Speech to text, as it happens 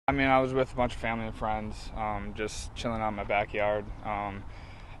I mean, I was with a bunch of family and friends, just chilling out in my backyard.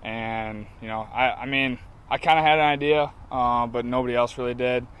 And, you know, I mean, I kind of had an idea, but nobody else really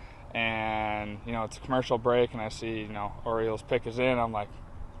did. And, you know, it's a commercial break, and I see, you know, Orioles pick is in. I'm like,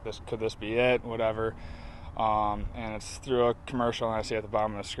 could this be it? Whatever. And it's through a commercial, and I see at the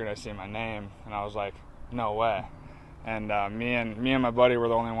bottom of the screen, I see my name, and I was like, no way. And me and my buddy were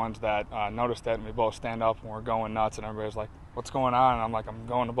the only ones that noticed it, and we both stand up and we're going nuts, and everybody's like, what's going on? And I'm like, I'm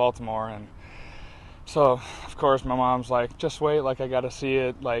going to Baltimore. And so, of course, my mom's like, just wait, like, I got to see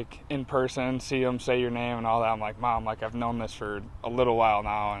it, like, in person, see him say your name and all that. I'm like, Mom, like, I've known this for a little while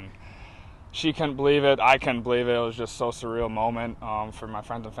now. And she couldn't believe it. I couldn't believe it. It was just so surreal moment for my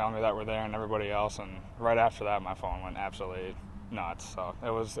friends and family that were there and everybody else. And right after that, my phone went absolutely nuts. So it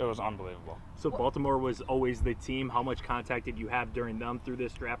was unbelievable. So Baltimore was always the team. How much contact did you have during them through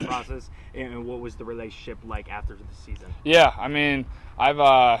this draft process, and what was the relationship like after the season? Yeah, I mean,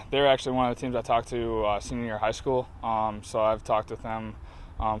 they're actually one of the teams I talked to senior year of high school. So I've talked with them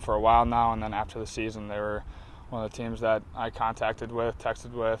for a while now, and then after the season, they were one of the teams that I contacted with,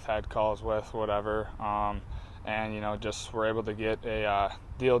 texted with, had calls with, whatever. And, you know, just were able to get a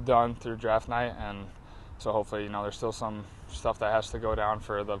deal done through draft night. And so hopefully, you know, there's still some stuff that has to go down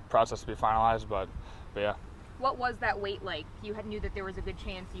for the process to be finalized. But yeah. What was that wait like? You knew that there was a good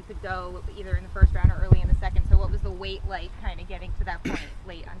chance you could go either in the first round or early in the second. So what was the wait like kind of getting to that point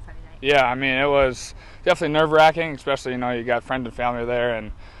late on Sunday night? Yeah, I mean, it was definitely nerve-wracking, especially, you know, you got friends and family there,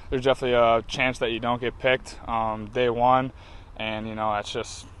 and there's definitely a chance that you don't get picked day one. And, you know, that's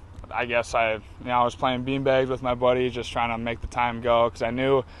just, I guess I was playing beanbags with my buddy, just trying to make the time go, because I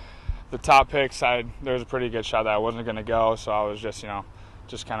knew the top picks, there was a pretty good shot that I wasn't going to go. So I was just, you know,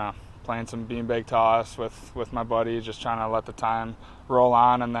 just kind of playing some beanbag toss with my buddy, just trying to let the time roll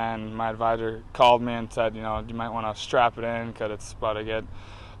on. And then my advisor called me and said, you know, you might want to strap it in because it's about to get a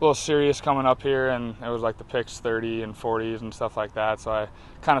little serious coming up here. And it was like the picks 30 and 40s and stuff like that. So I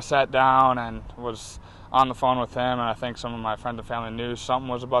kind of sat down and was on the phone with him, and I think some of my friends and family knew something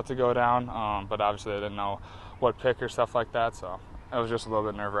was about to go down, but obviously they didn't know what pick or stuff like that. So it was just a little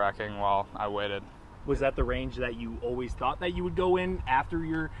bit nerve-wracking while I waited. Was that the range that you always thought that you would go in after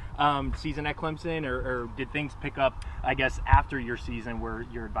your season at Clemson, or did things pick up, I guess, after your season where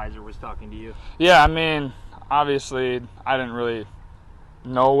your advisor was talking to you? Yeah, I mean, obviously I didn't really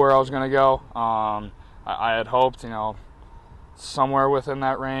know where I was going to go. I had hoped, you know, somewhere within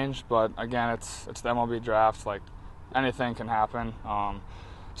that range, but again, it's the MLB draft. Like, anything can happen.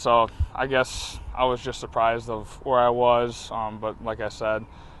 So I guess I was just surprised of where I was, but like I said,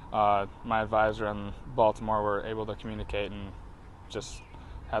 my advisor and Baltimore were able to communicate and just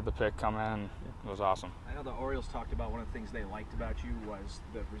had the pick come in. It was awesome. I know the Orioles talked about one of the things they liked about you was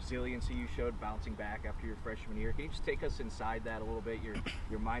the resiliency you showed bouncing back after your freshman year. Can you just take us inside that a little bit,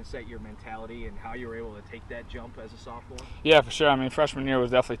 your mindset, your mentality, and how you were able to take that jump as a sophomore? Yeah, for sure. I mean, freshman year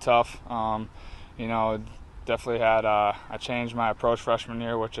was definitely tough. You know, definitely had I changed my approach freshman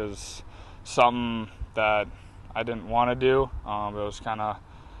year, which is something that I didn't want to do. It was kind of,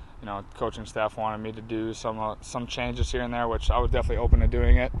 you know, coaching staff wanted me to do some changes here and there, which I was definitely open to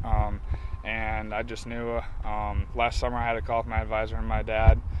doing it. And I just knew last summer I had a call with my advisor and my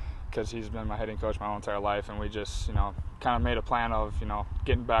dad, because he's been my hitting coach my whole entire life, and we just, you know, kind of made a plan of, you know,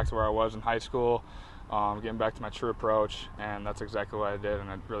 getting back to where I was in high school, getting back to my true approach, and that's exactly what I did,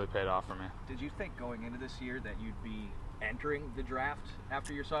 and it really paid off for me. Did you think going into this year that you'd be entering the draft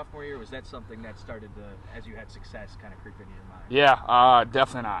after your sophomore year? Was that something that started to, as you had success, kind of creep into your mind? Yeah,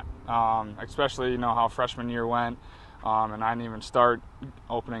 definitely not. Especially, you know, how freshman year went, and I didn't even start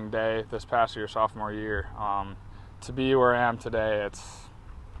opening day this past year, sophomore year. To be where I am today,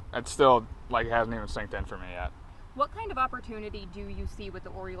 it's still like it hasn't even synced in for me yet. What kind of opportunity do you see with the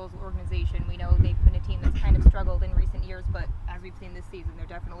Orioles organization? We know they've been a team that's kind of struggled in recent years, but as we've seen this season, they're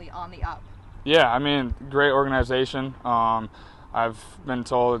definitely on the up. Yeah, I mean, great organization. I've been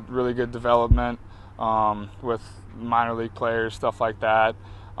told really good development with minor league players, stuff like that.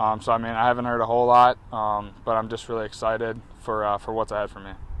 So, I mean, I haven't heard a whole lot, but I'm just really excited for what's ahead for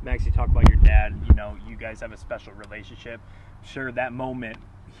me. Max, you talk about your dad. You know, you guys have a special relationship. Sure, that moment,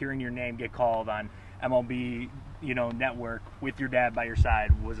 hearing your name get called on MLB, you know, network with your dad by your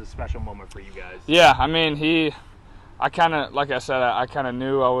side was a special moment for you guys. Yeah, I mean, I kind of, like I said, I kind of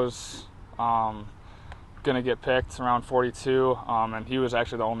knew I was going to get picked around 42, and he was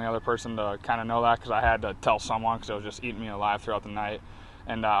actually the only other person to kind of know that, because I had to tell someone because it was just eating me alive throughout the night.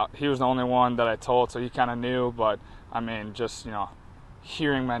 And he was the only one that I told, so he kind of knew. But, I mean, just, you know,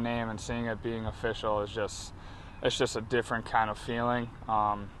 hearing my name and seeing it being official is just, it's just a different kind of feeling.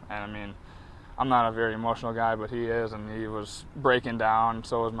 And, I mean, I'm not a very emotional guy, but he is, and he was breaking down.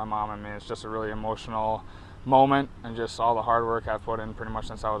 So was my mom and me. It's just a really emotional moment, and just all the hard work I've put in pretty much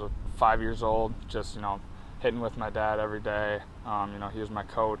since I was 5 years old. Just hitting with my dad every day. He was my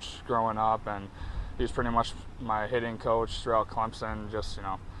coach growing up, and he was pretty much my hitting coach throughout Clemson. Just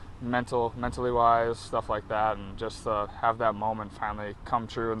mentally wise, stuff like that, and just to have that moment finally come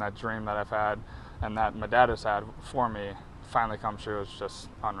true, and that dream that I've had and that my dad has had for me finally come true is just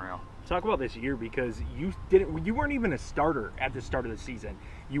unreal. Talk about this year, because you weren't even a starter at the start of the season.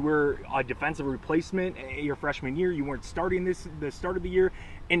 You were a defensive replacement your freshman year. You weren't starting the start of the year,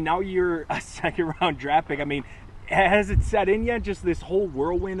 and now you're a second-round draft pick. I mean, has it set in yet, just this whole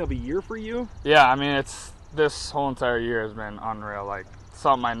whirlwind of a year for you? Yeah, I mean, this whole entire year has been unreal. Like,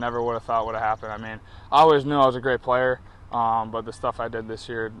 something I never would have thought would have happened. I mean, I always knew I was a great player, but the stuff I did this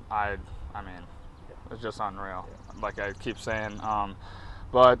year, I mean, it's just unreal. Like I keep saying,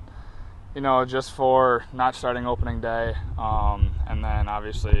 but just for not starting opening day, and then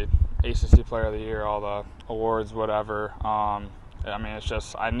obviously ACC Player of the Year, all the awards, whatever. I mean, it's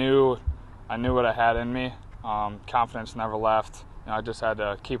just I knew what I had in me. Confidence never left. I just had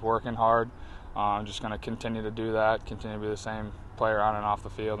to keep working hard. I'm just going to continue to do that, continue to be the same player on and off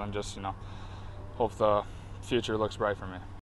the field, and just hope the future looks bright for me.